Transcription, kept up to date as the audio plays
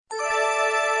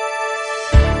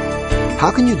How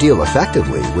can you deal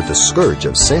effectively with the scourge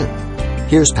of sin?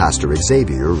 Here's Pastor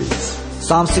Xavier Reese.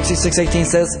 Psalm 66:18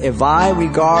 says, "If I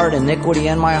regard iniquity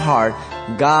in my heart,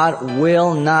 God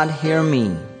will not hear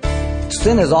me."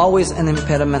 Sin is always an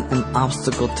impediment, an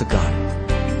obstacle to God.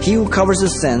 He who covers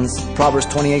his sins, Proverbs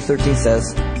 28:13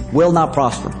 says, will not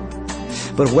prosper.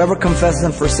 But whoever confesses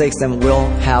and forsakes them will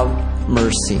have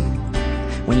mercy.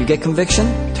 When you get conviction,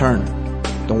 turn.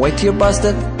 Don't wait till you're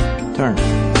busted. Turn.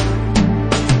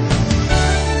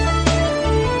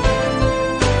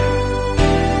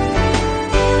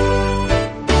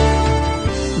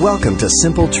 Welcome to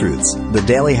Simple Truths, the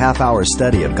daily half-hour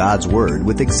study of God's Word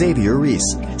with Xavier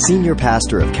Reese, Senior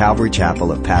Pastor of Calvary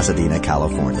Chapel of Pasadena,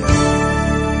 California.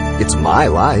 It's my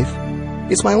life.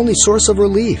 It's my only source of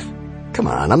relief. Come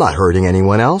on, I'm not hurting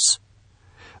anyone else.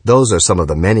 Those are some of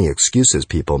the many excuses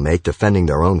people make defending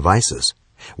their own vices.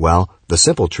 Well, the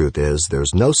simple truth is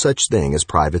there's no such thing as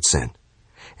private sin.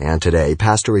 And today,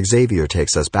 Pastor Xavier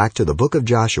takes us back to the book of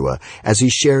Joshua as he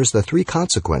shares the 3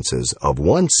 consequences of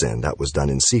one sin that was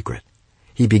done in secret.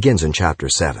 He begins in chapter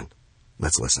 7.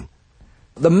 Let's listen.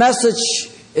 The message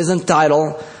is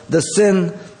entitled, "The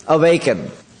Sin of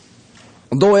Achin."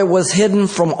 Though it was hidden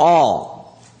from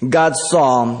all, God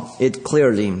saw it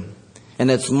clearly.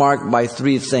 And it's marked by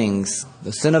 3 things.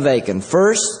 The sin of Achin.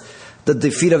 First, the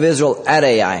defeat of Israel at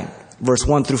Ai, verse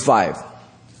 1 through 5.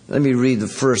 Let me read the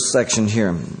first section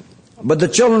here. "But the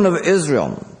children of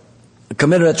Israel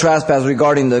committed a trespass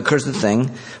regarding the accursed thing.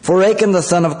 For Achan the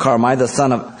son of Carmi, the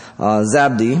son of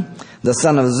Zabdi, the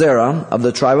son of Zerah, of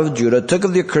the tribe of Judah, took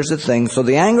of the accursed thing. So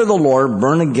the anger of the Lord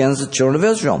burned against the children of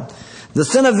Israel." The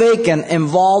sin of Achan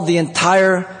involved the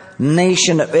entire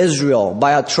nation of Israel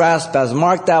by a trespass.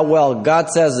 Mark that well. God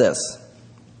says this.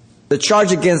 The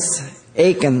charge against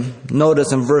Achan,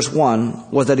 notice in verse 1,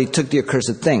 was that he took the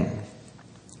accursed thing.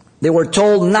 They were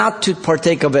told not to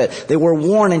partake of it. They were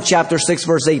warned in chapter 6,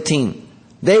 verse 18.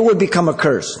 They would become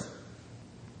accursed.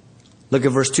 Look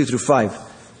at verse 2 through 5.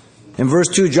 In verse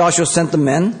 2, Joshua sent the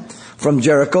men from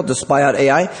Jericho to spy out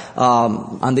Ai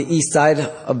on the east side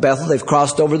of Bethel. They've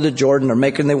crossed over the Jordan. They're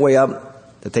making their way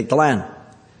up to take the land.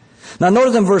 Now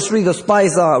notice in verse 3, the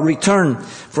spies returned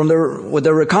with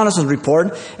their reconnaissance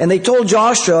report, and they told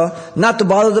Joshua not to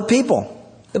bother the people.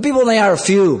 The people, they are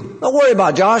few. Don't worry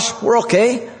about Josh. We're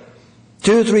okay.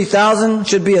 2,000-3,000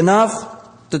 should be enough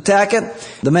to attack it.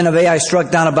 The men of Ai struck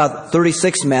down about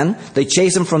 36 men. They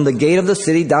chased them from the gate of the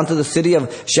city down to the city of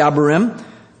Shabarim,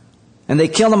 and they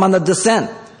killed them on the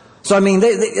descent. So,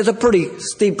 it's a pretty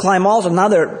steep climb also. Now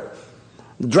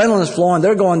adrenaline is flowing.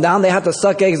 They're going down. They have to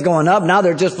suck eggs going up. Now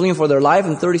they're just fleeing for their life,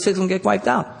 and 36 of them get wiped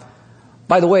out.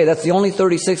 By the way, that's the only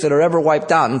 36 that are ever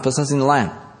wiped out in possessing the land.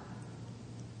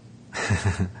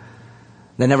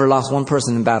 They never lost one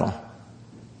person in battle.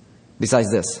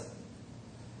 Besides this.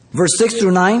 Verse 6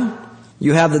 through 9,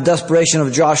 you have the desperation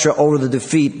of Joshua over the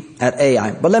defeat at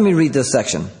Ai. But let me read this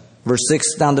section. Verse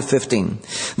 6 down to 15.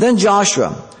 "Then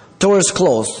Joshua tore his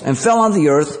clothes and fell on the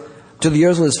earth, to the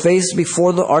earth with his face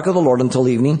before the ark of the Lord until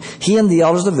evening, he and the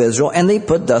elders of Israel, and they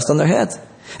put dust on their heads.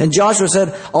 And Joshua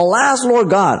said, 'Alas,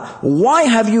 Lord God, why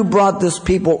have you brought this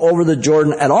people over the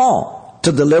Jordan at all?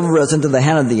 To deliver us into the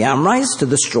hand of the Amorites, to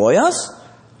destroy us?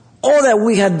 Oh, that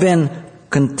we had been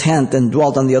content and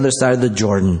dwelt on the other side of the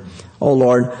Jordan. O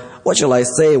Lord, what shall I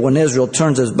say when Israel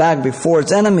turns its back before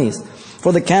its enemies?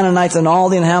 For the Canaanites and all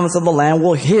the inhabitants of the land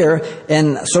will hear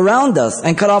and surround us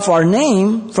and cut off our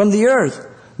name from the earth.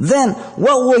 Then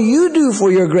what will you do for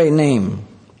your great name?'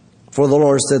 For the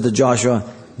Lord said to Joshua,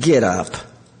 'Get up.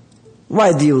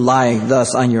 Why do you lie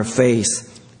thus on your face?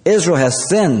 Israel has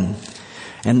sinned,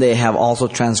 and they have also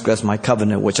transgressed my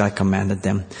covenant which I commanded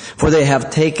them. For they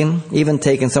have taken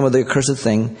some of the accursed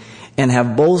thing, and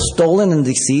have both stolen and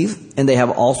deceived, and they have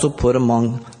also put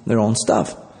among their own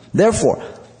stuff. Therefore,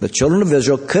 the children of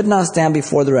Israel could not stand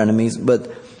before their enemies,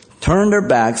 but turned their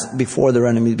backs before their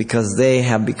enemies, because they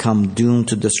have become doomed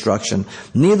to destruction.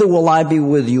 Neither will I be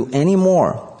with you any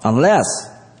more, unless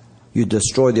you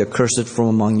destroy the accursed from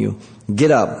among you.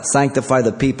 Get up, sanctify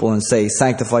the people, and say,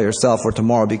 sanctify yourself for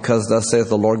tomorrow, because thus saith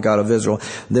the Lord God of Israel,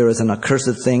 there is an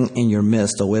accursed thing in your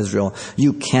midst, O Israel.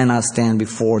 You cannot stand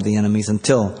before the enemies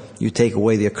until you take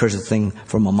away the accursed thing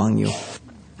from among you.'"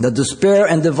 The despair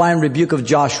and divine rebuke of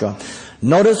Joshua.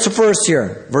 Notice first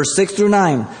here, verse 6 through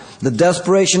 9, the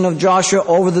desperation of Joshua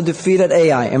over the defeat at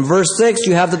Ai. In verse 6,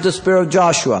 you have the despair of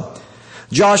Joshua.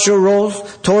 Joshua rose,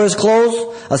 tore his clothes,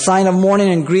 a sign of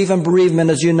mourning and grief and bereavement,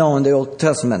 as you know in the Old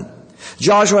Testament.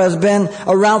 Joshua has been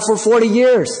around for 40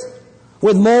 years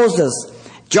with Moses.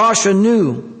 Joshua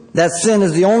knew that sin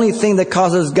is the only thing that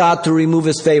causes God to remove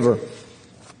his favor.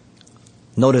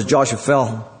 Notice Joshua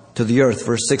fell to the earth,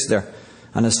 verse 6 there.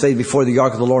 on his face before the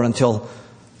ark of the Lord until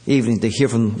evening to hear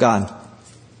from God.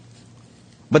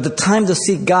 But the time to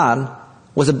seek God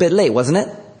was a bit late, wasn't it?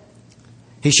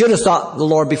 He should have sought the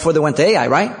Lord before they went to Ai,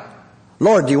 right?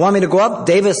 Lord, do you want me to go up?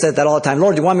 David said that all the time.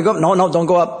 Lord, do you want me to go up? No, don't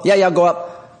go up. Yeah, go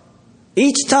up.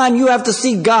 Each time you have to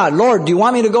seek God. Lord, do you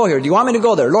want me to go here? Do you want me to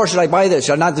go there? Lord, should I buy this?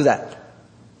 Should I not do that?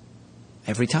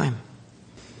 Every time.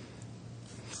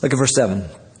 Look at verse 7.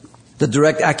 The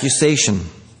direct accusation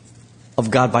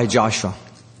of God by Joshua.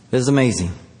 This is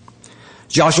amazing.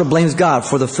 Joshua blames God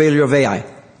for the failure of Ai.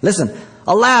 Listen,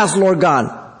 alas, Lord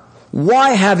God,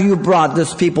 why have you brought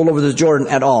this people over the Jordan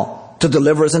at all? To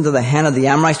deliver us into the hand of the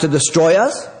Amorites to destroy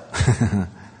us?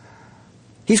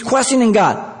 He's questioning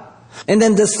God. And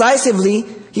then decisively,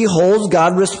 he holds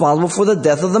God responsible for the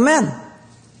death of the men.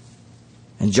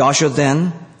 And Joshua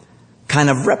then kind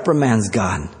of reprimands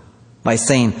God by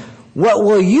saying, what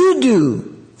will you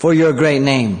do for your great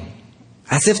name?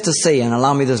 As if to say, and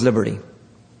allow me this liberty.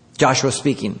 Joshua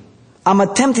speaking, I'm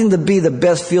attempting to be the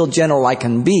best field general I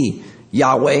can be,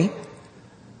 Yahweh,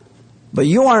 but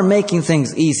you aren't making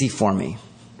things easy for me.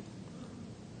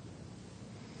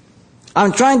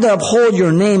 I'm trying to uphold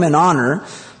your name and honor,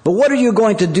 but what are you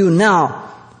going to do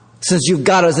now since you've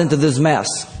got us into this mess?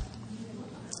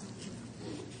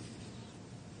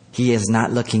 He is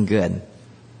not looking good.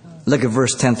 Look at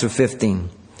verse 10 through 15.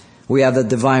 We have the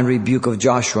divine rebuke of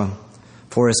Joshua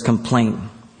for his complaint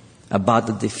about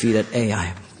the defeat at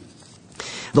Ai.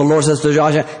 The Lord says to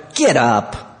Joshua, get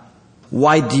up.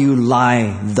 Why do you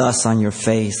lie thus on your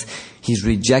face? He's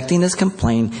rejecting his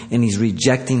complaint and he's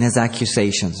rejecting his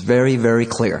accusations. Very, very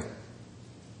clear.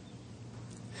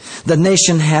 The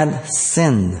nation had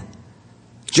sinned.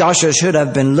 Joshua should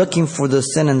have been looking for the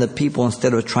sin in the people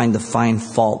instead of trying to find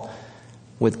fault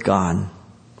with God.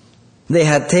 They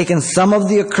had taken some of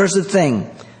the accursed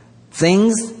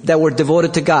things that were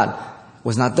devoted to God,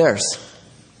 was not theirs.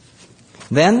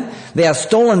 Then they have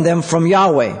stolen them from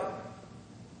Yahweh.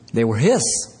 They were His.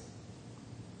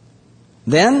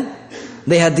 Then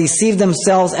they had deceived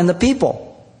themselves and the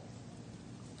people.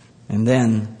 And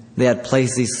then they had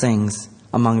placed these things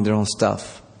among their own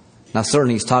stuff. Now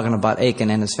certainly he's talking about Achan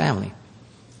and his family.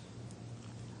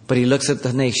 But he looks at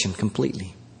the nation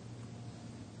completely.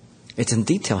 It's in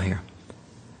detail here.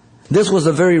 This was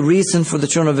the very reason for the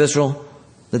children of Israel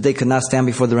that they could not stand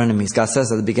before their enemies. God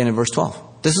says at the beginning of verse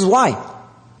 12. This is why.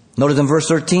 Notice in verse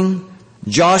 13,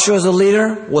 Joshua as a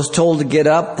leader was told to get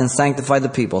up and sanctify the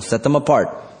people, set them apart.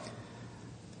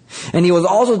 And he was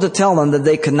also to tell them that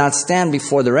they could not stand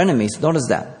before their enemies. Notice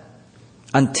that.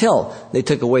 Until they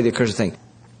took away the accursed thing.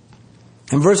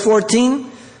 In verse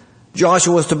 14,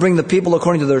 Joshua was to bring the people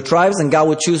according to their tribes, and God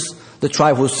would choose the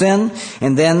tribe who sinned,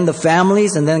 and then the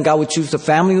families, and then God would choose the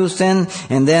family who sinned,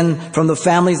 and then from the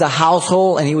families a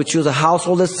household, and He would choose a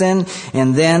household that sinned,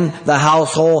 and then the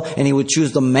household, and He would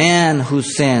choose the man who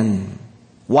sinned.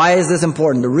 Why is this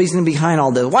important? The reason behind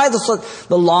all this. Why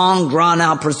the long drawn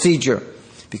out procedure?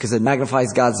 Because it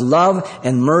magnifies God's love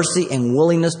and mercy and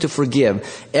willingness to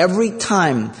forgive. Every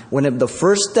time when the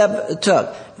first step it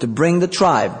took to bring the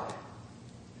tribe,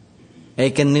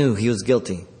 Achan knew he was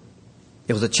guilty.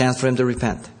 It was a chance for him to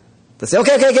repent. To say,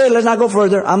 okay, let's not go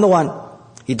further. I'm the one.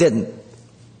 He didn't.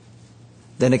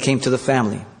 Then it came to the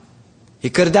family. He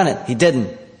could have done it. He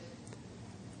didn't.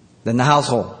 Then the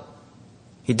household.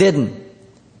 He didn't.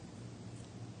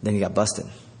 Then he got busted.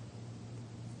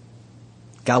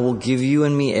 God will give you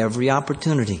and me every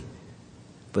opportunity,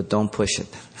 but don't push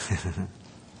it.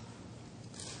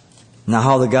 Now,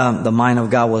 how the mind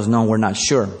of God was known, we're not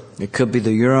sure. It could be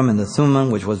the Urim and the Thummim,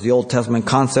 which was the Old Testament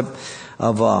concept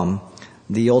of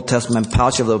the Old Testament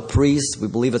pouch of the priest. We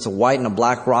believe it's a white and a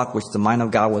black rock, which the mind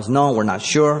of God was known. We're not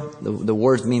sure. The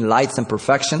words mean lights and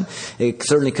perfection. It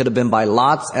certainly could have been by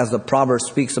lots, as the Proverbs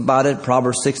speaks about it.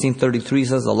 Proverbs 16:33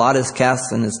 says, the lot is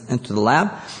cast into the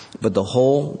lap, but the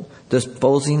whole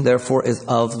disposing, therefore, is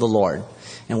of the Lord.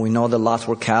 And we know that lots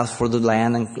were cast for the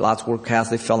land, and lots were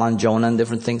cast, they fell on Jonah and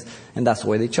different things, and that's the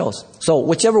way they chose. So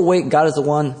whichever way, God is the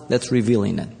one that's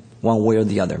revealing it, one way or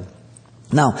the other.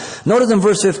 Now, notice in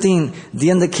verse 15, the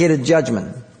indicated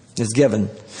judgment is given.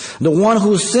 The one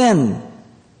who sinned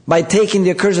by taking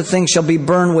the accursed thing shall be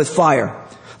burned with fire.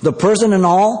 The person and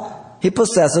all he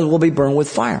possesses will be burned with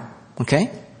fire. Okay?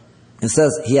 It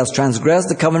says, he has transgressed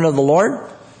the covenant of the Lord.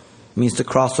 It means to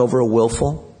cross over a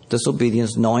willful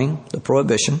disobedience, knowing the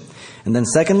prohibition. And then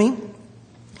secondly,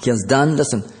 he has done,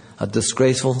 a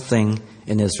disgraceful thing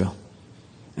in Israel.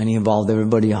 And he involved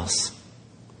everybody else.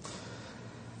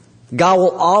 God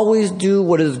will always do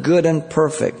what is good and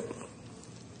perfect,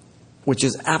 which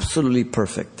is absolutely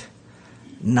perfect,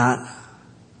 not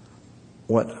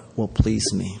what will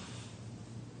please me.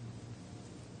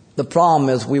 The problem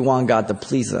is we want God to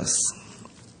please us,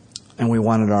 and we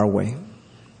want it our way.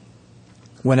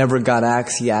 Whenever God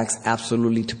acts, He acts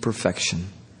absolutely to perfection.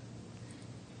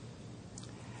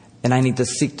 And I need to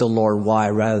seek the Lord why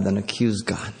rather than accuse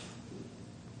God.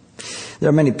 There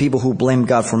are many people who blame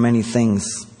God for many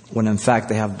things when in fact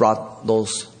they have brought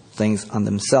those things on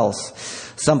themselves.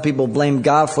 Some people blame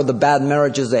God for the bad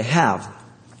marriages they have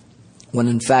when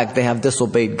in fact they have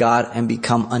disobeyed God and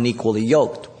become unequally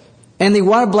yoked. And they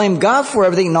want to blame God for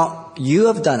everything. No, you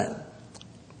have done it.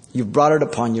 You've brought it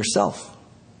upon yourself.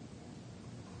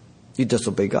 You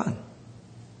disobey God.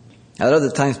 At other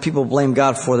times, people blame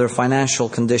God for their financial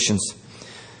conditions.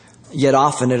 Yet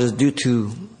often it is due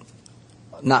to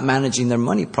not managing their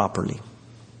money properly.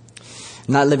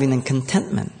 Not living in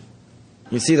contentment.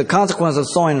 You see, the consequence of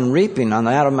sowing and reaping on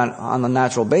the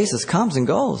natural basis comes and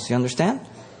goes. You understand?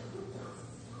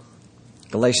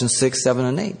 Galatians 6, 7,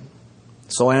 and 8.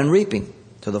 Sowing and reaping.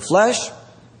 To the flesh,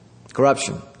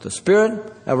 corruption. To the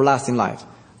spirit, everlasting life.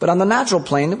 But on the natural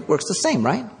plane, it works the same,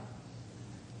 right?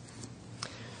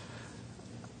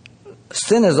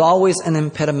 Sin is always an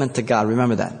impediment to God.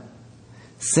 Remember that.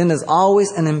 Sin is always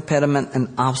an impediment,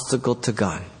 an obstacle to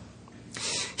God.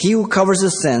 He who covers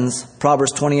his sins,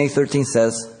 Proverbs 28:13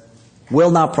 says,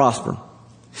 will not prosper.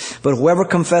 But whoever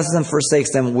confesses and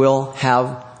forsakes them will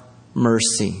have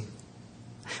mercy.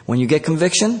 When you get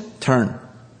conviction, turn.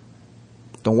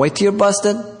 Don't wait till you're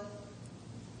busted.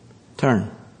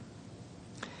 Turn.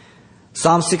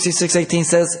 Psalm 66:18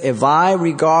 says, if I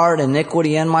regard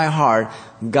iniquity in my heart,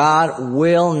 God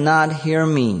will not hear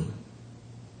me.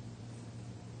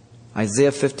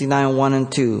 Isaiah 59:1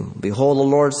 and 2. Behold, the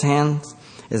Lord's hand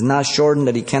is not shortened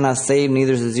that He cannot save,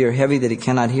 neither is His ear heavy that He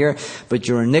cannot hear. But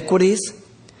your iniquities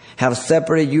have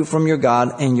separated you from your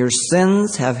God, and your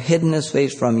sins have hidden His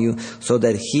face from you, so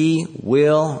that He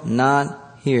will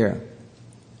not hear.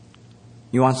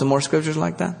 You want some more scriptures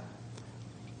like that?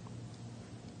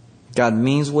 God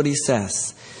means what He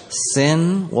says.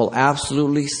 Sin will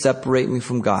absolutely separate me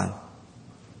from God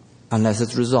unless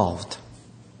it's resolved.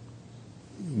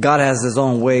 God has His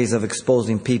own ways of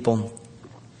exposing people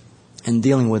and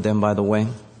dealing with them, by the way.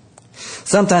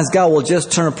 Sometimes God will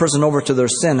just turn a person over to their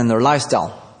sin and their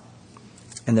lifestyle,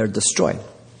 and they're destroyed.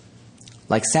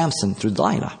 Like Samson through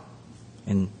Delilah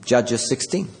in Judges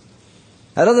 16.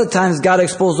 At other times, God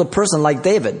exposed a person like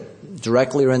David,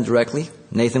 directly or indirectly.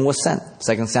 Nathan was sent,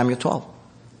 2 Samuel 12.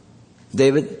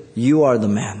 David, you are the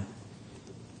man.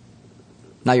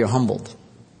 Now you're humbled.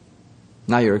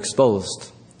 Now you're exposed.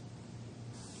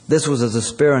 This was a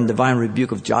despair and divine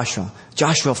rebuke of Joshua.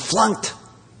 Joshua flunked.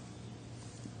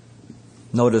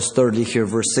 Notice thirdly here,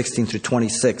 verse 16 through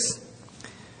 26.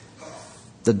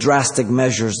 The drastic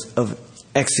measures of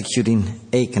executing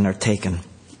Achan are taken.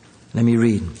 Let me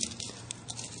read.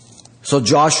 So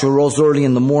Joshua rose early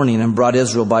in the morning and brought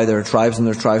Israel by their tribes, and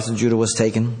their tribes of Judah was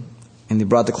taken. And he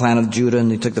brought the clan of Judah, and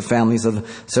he took the families of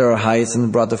Zerahites,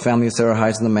 and brought the family of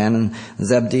Zerahites, and the man, and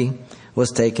Zebdi was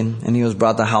taken, and he was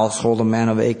brought the household of man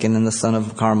of Achan, and the son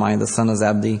of Carmi, the son of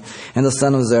Zabdi, and the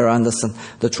son of Zerah, and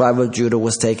the tribe of Judah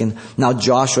was taken. Now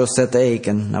Joshua said to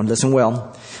Achan, now listen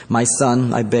well, my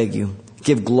son, I beg you,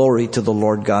 give glory to the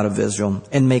Lord God of Israel,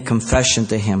 and make confession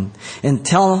to Him, and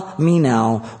tell me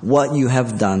now what you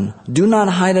have done. Do not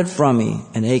hide it from me.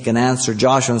 And Achan answered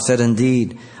Joshua and said,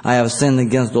 indeed, I have sinned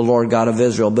against the Lord God of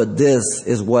Israel, but this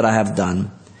is what I have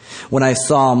done. When I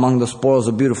saw among the spoils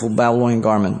a beautiful Babylonian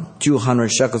garment, 200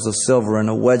 shekels of silver, and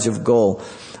a wedge of gold,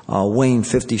 weighing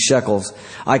 50 shekels,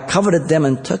 I coveted them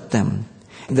and took them.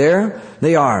 There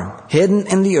they are, hidden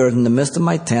in the earth in the midst of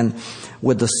my tent,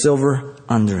 with the silver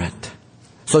under it.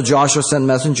 So Joshua sent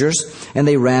messengers, and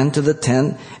they ran to the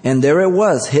tent, and there it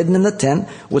was, hidden in the tent,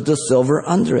 with the silver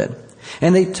under it.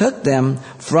 And they took them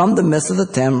from the midst of the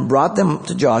tent, brought them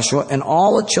to Joshua and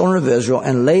all the children of Israel,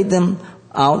 and laid them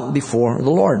out before the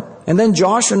Lord. And then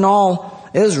Joshua and all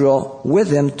Israel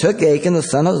with him took Achan the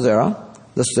son of Zerah,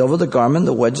 the silver, the garment,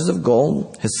 the wedges of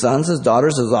gold, his sons, his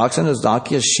daughters, his oxen, his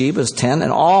donkey, his sheep, his tent,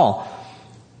 and all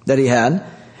that he had.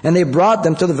 And they brought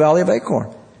them to the valley of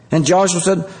Achor. And Joshua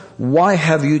said, why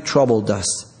have you troubled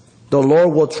us? The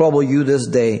Lord will trouble you this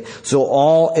day. So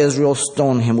all Israel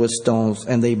stoned him with stones,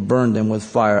 and they burned him with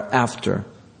fire after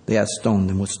they had stoned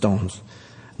him with stones.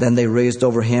 Then they raised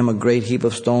over him a great heap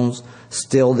of stones,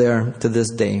 still there to this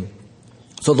day.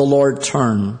 So the Lord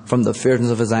turned from the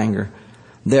fierceness of His anger.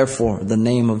 Therefore, the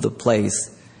name of the place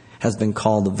has been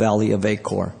called the Valley of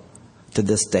Achor to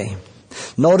this day.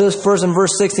 Notice first in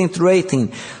verse 16 through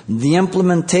 18, the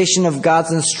implementation of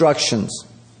God's instructions.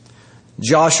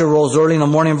 Joshua rose early in the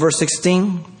morning, verse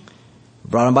 16,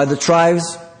 brought him by the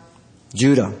tribes,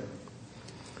 Judah.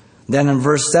 Then in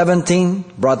verse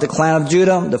 17, brought the clan of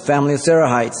Judah, the family of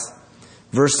Zerahites.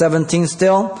 Verse 17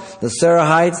 still, the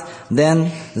Zerahites, then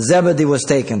Zebedee was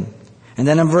taken. And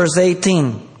then in verse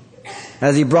 18,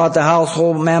 as he brought the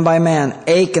household man by man,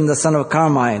 Achan the son of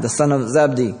Carmi, the son of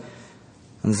Zebedee,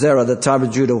 and Zerah, the tribe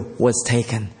of Judah, was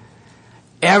taken.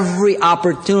 Every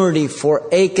opportunity for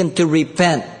Achan to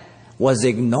repent was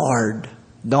ignored.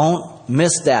 Don't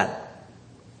miss that.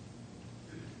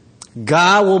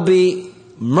 God will be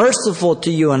merciful to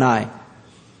you and I.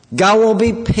 God will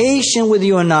be patient with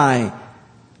you and I.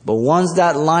 But once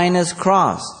that line is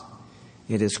crossed,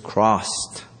 it is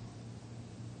crossed.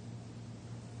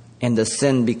 And the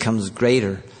sin becomes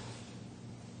greater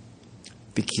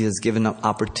because he is given an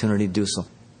opportunity to do so.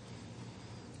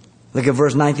 Look at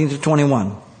verse 19 to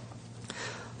 21.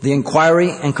 The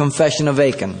inquiry and confession of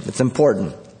Achan. It's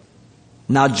important.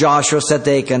 Now Joshua said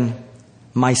to Achan,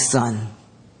 my son,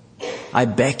 I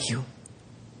beg you.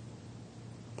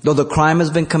 Though the crime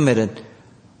has been committed,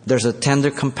 there's a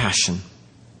tender compassion,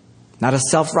 not a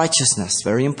self-righteousness.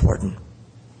 Very important.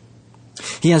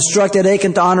 He instructed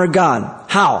Achan to honor God.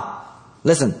 How?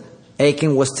 Listen,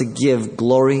 Achan was to give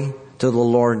glory to the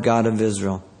Lord God of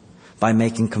Israel by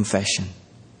making confession.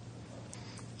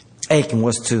 Achan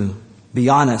was to be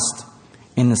honest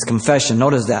in his confession.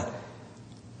 Notice that.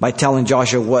 By telling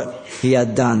Joshua what he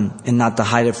had done and not to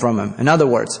hide it from him. In other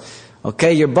words,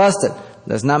 okay, you're busted.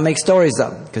 Let's not make stories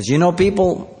up. Because you know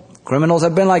people, criminals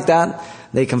have been like that.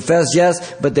 They confess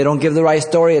yes, but they don't give the right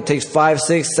story. It takes 5,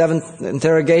 6, 7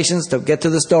 interrogations to get to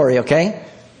the story, okay?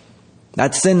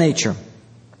 That's sin nature.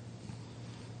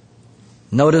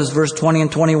 Notice verse 20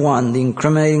 and 21, the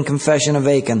incriminating confession of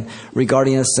Achan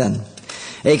regarding his sin.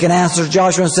 Achan answered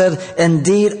Joshua and said,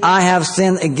 indeed, I have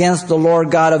sinned against the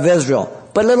Lord God of Israel.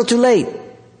 But a little too late.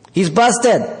 He's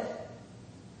busted.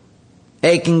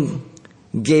 Achan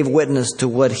gave witness to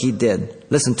what he did.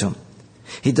 Listen to him.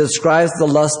 He describes the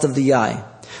lust of the eye.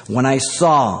 When I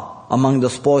saw among the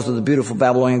spoils of the beautiful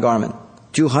Babylonian garment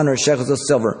 200 shekels of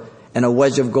silver and a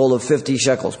wedge of gold of 50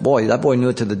 shekels. Boy, that boy knew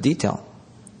it to the detail.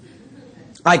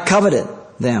 I coveted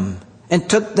them and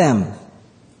took them.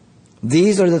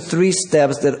 These are the 3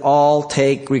 steps that all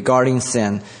take regarding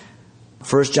sin.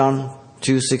 1 John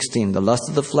 2:16. The lust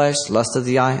of the flesh, lust of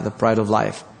the eye, the pride of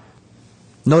life.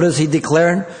 Notice he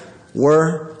declared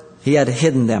where he had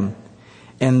hidden them.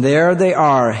 And there they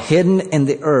are, hidden in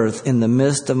the earth, in the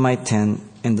midst of my tent,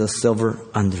 and the silver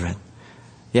under it.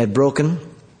 He had broken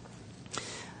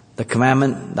the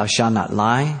commandment, thou shalt not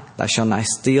lie, thou shalt not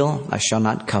steal, thou shalt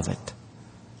not covet.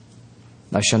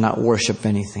 Thou shalt not worship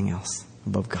anything else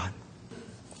above God.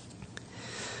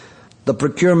 The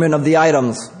procurement of the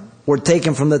items were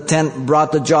taken from the tent,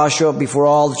 brought to Joshua before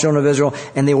all the children of Israel,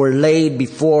 and they were laid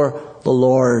before the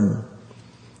Lord.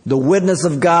 The witness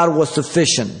of God was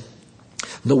sufficient.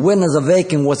 The witness of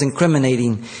Achan was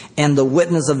incriminating, and the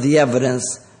witness of the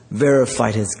evidence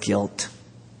verified his guilt.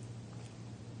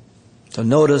 So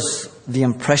notice the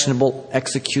impressionable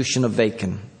execution of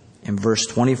Achan in verse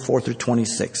 24 through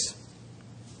 26.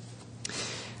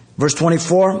 Verse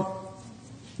 24,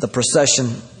 the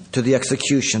procession to the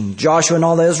execution. Joshua and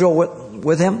all the Israel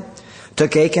with him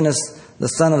took Achan as the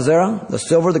son of Zerah, the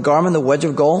silver, the garment, the wedge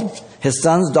of gold, his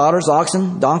sons, daughters,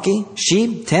 oxen, donkey,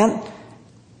 sheep, tent.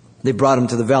 They brought him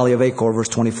to the valley of Achor, verse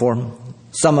 24.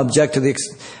 Some object to the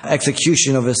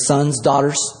execution of his sons,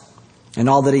 daughters, and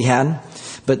all that he had,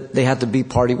 but they had to be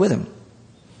party with him.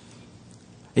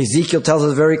 Ezekiel tells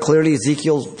us very clearly,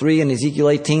 Ezekiel 3 and Ezekiel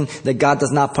 18, that God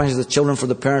does not punish the children for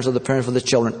the parents or the parents for the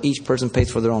children. Each person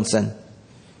pays for their own sin.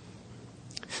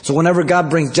 So whenever God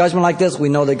brings judgment like this, we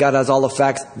know that God has all the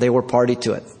facts. They were party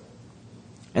to it.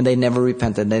 And they never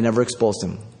repented. They never exposed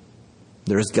him.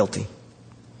 They're as guilty.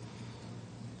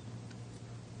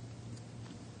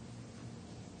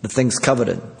 The things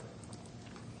coveted.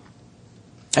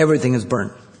 Everything is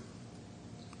burnt.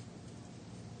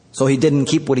 So he didn't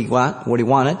keep what he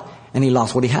wanted, and he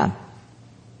lost what he had.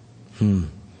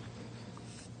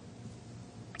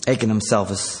 Achan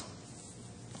himself is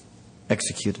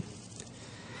executed.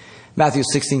 Matthew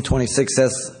 16:26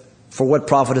 says, for what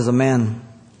profit is a man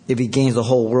if he gains the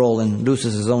whole world and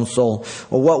loses his own soul?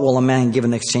 Or what will a man give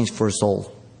in exchange for his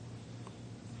soul?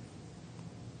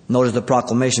 Notice the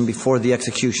proclamation before the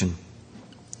execution.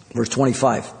 Verse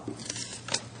 25.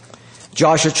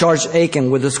 Joshua charged Achan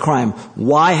with this crime.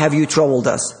 Why have you troubled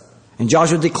us? And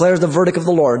Joshua declares the verdict of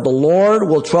the Lord. The Lord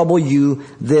will trouble you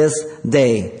this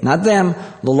day. Not them,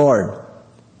 the Lord.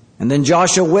 And then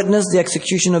Joshua witnessed the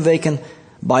execution of Achan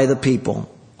by the people.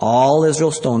 All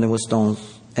Israel stoned him with stones,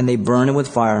 and they burned him with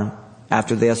fire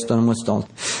after they had stoned him with stones.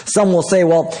 Some will say,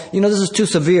 well, this is too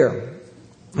severe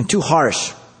and too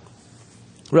harsh.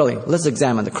 Really, let's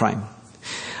examine the crime.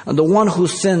 The one who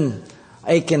sinned,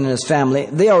 Achan and his family,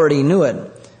 they already knew it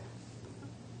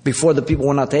before the people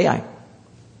went out to Ai.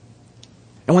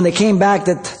 And when they came back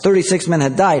that 36 men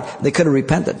had died, they could have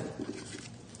repented.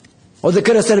 Or they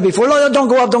could have said it before, no, don't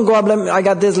go up, I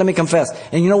got this, let me confess.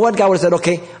 And you know what? God would have said,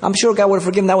 okay, I'm sure God would have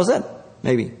forgiven, that was it.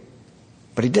 Maybe.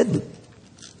 But he didn't.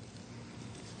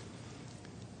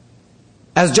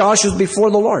 As Joshua was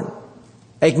before the Lord,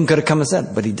 Achan could have come and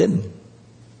said, but he didn't.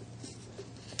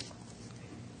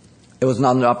 It was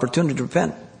not an opportunity to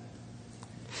repent.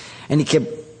 And he kept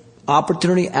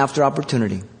opportunity after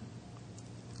opportunity,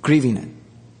 grieving it.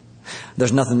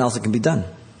 There's nothing else that can be done.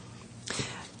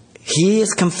 He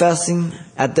is confessing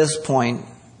at this point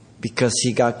because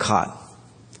he got caught.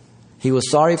 He was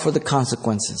sorry for the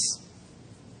consequences.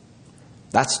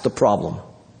 That's the problem.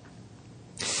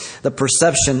 The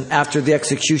perception after the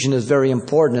execution is very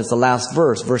important. It's the last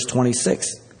verse, verse 26.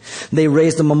 They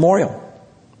raised a memorial.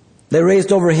 They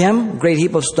raised over him a great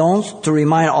heap of stones to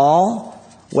remind all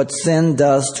what sin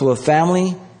does to a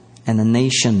family and a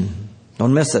nation.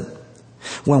 Don't miss it.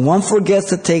 When one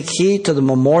forgets to take heed to the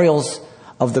memorials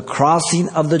of the crossing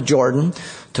of the Jordan,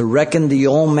 to reckon the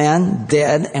old man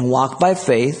dead and walk by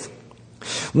faith,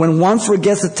 when one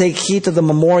forgets to take heed to the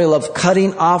memorial of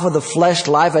cutting off of the flesh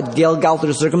life at Gilgal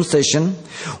through circumcision,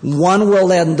 one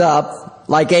will end up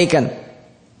like Achan.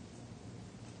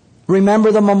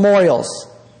 Remember the memorials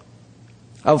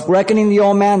of reckoning the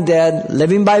old man dead,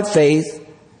 living by faith,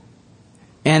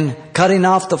 and cutting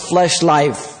off the flesh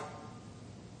life.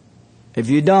 If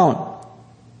you don't,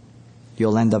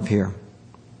 you'll end up here.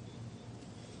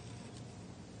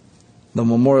 The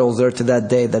memorial's there to that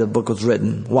day that a book was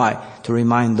written. Why? To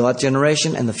remind that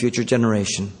generation and the future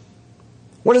generation.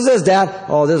 What is this, Dad?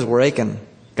 Oh, this is where Achan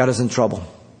got us in trouble.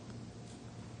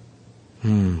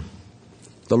 The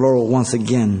Lord will once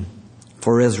again,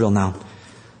 for Israel now,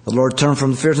 the Lord turned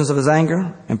from the fierceness of his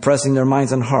anger, impressing their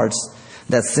minds and hearts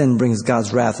that sin brings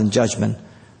God's wrath and judgment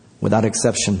without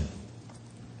exception.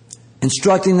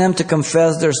 Instructing them to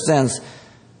confess their sins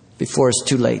before it's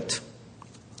too late.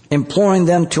 Imploring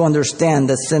them to understand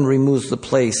that sin removes the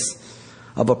place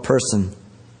of a person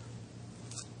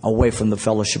away from the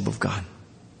fellowship of God.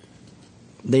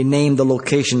 They named the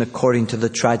location according to the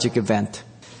tragic event.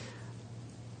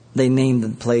 They named the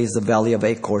place the Valley of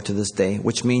Achor to this day,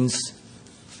 which means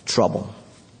trouble.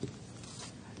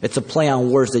 It's a play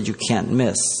on words that you can't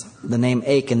miss. The name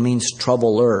Achan means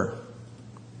troubler.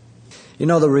 You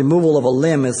know, the removal of a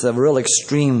limb is a real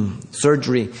extreme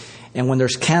surgery. And when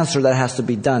there's cancer, that has to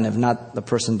be done. If not, the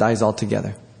person dies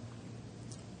altogether.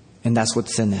 And that's what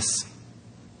sin is.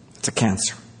 It's a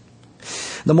cancer.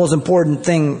 The most important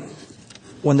thing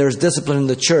when there's discipline in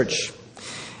the church,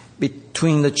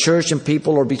 between the church and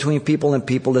people or between people and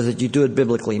people, is that you do it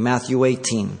biblically. Matthew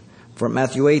 18. From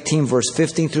Matthew 18, verse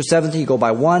 15 through 17, you go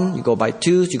by one, you go by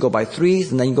twos, you go by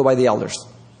threes, and then you go by the elders.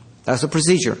 That's the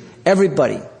procedure.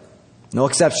 Everybody. No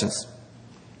exceptions.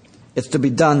 It's to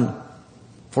be done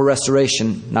for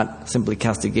restoration, not simply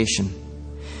castigation.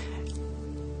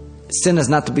 Sin is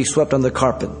not to be swept under the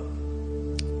carpet.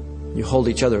 You hold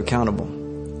each other accountable.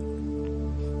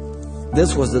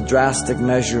 This was the drastic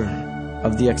measure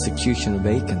of the execution of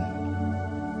Achan.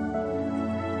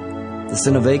 The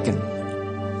sin of Achan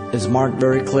is marked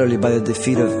very clearly by the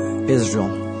defeat of Israel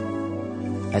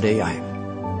at Ai.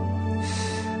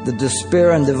 The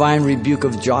despair and divine rebuke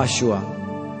of Joshua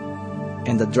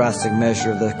and the drastic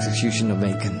measure of the execution of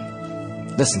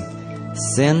Achan. Listen,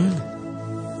 sin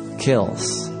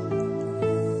kills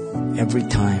every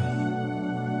time.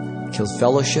 It kills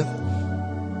fellowship,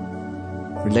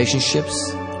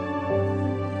 relationships,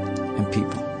 and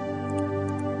people.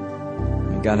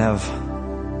 May God have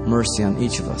mercy on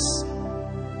each of us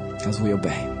as we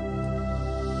obey.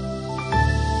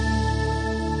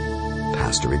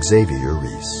 Pastor Xavier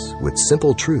Reese with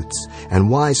simple truths and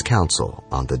wise counsel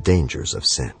on the dangers of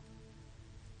sin.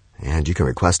 And you can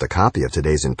request a copy of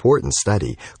today's important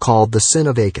study called The Sin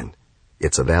of Achan.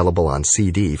 It's available on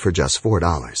CD for just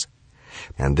 $4.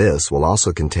 And this will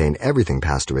also contain everything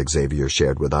Pastor Xavier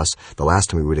shared with us the last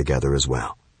time we were together as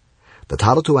well. The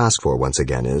title to ask for once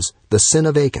again is The Sin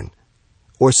of Achan,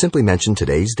 or simply mention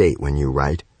today's date when you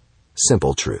write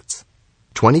Simple Truths.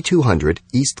 2200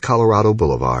 East Colorado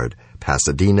Boulevard,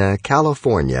 Pasadena,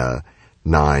 California,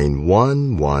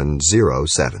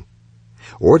 91107.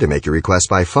 Or to make your request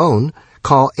by phone,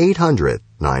 call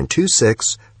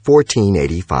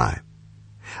 800-926-1485.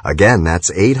 Again,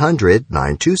 that's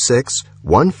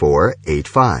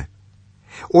 800-926-1485.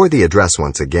 Or the address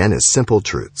once again is Simple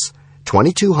Truths,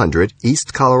 2200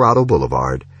 East Colorado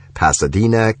Boulevard,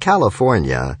 Pasadena,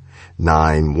 California,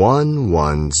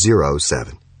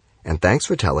 91107. And thanks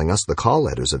for telling us the call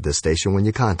letters of this station when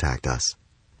you contact us.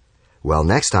 Well,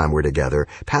 next time we're together,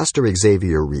 Pastor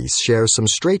Xavier Reese shares some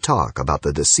straight talk about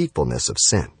the deceitfulness of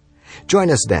sin.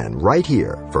 Join us then, right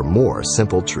here, for more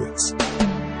Simple Truths.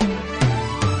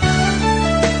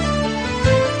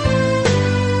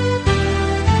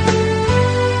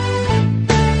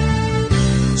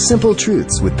 Simple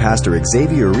Truths with Pastor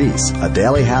Xavier Reese, a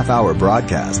daily half-hour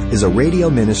broadcast, is a radio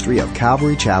ministry of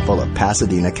Calvary Chapel of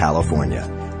Pasadena, California.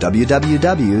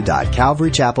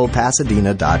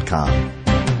 www.calvarychapelpasadena.com.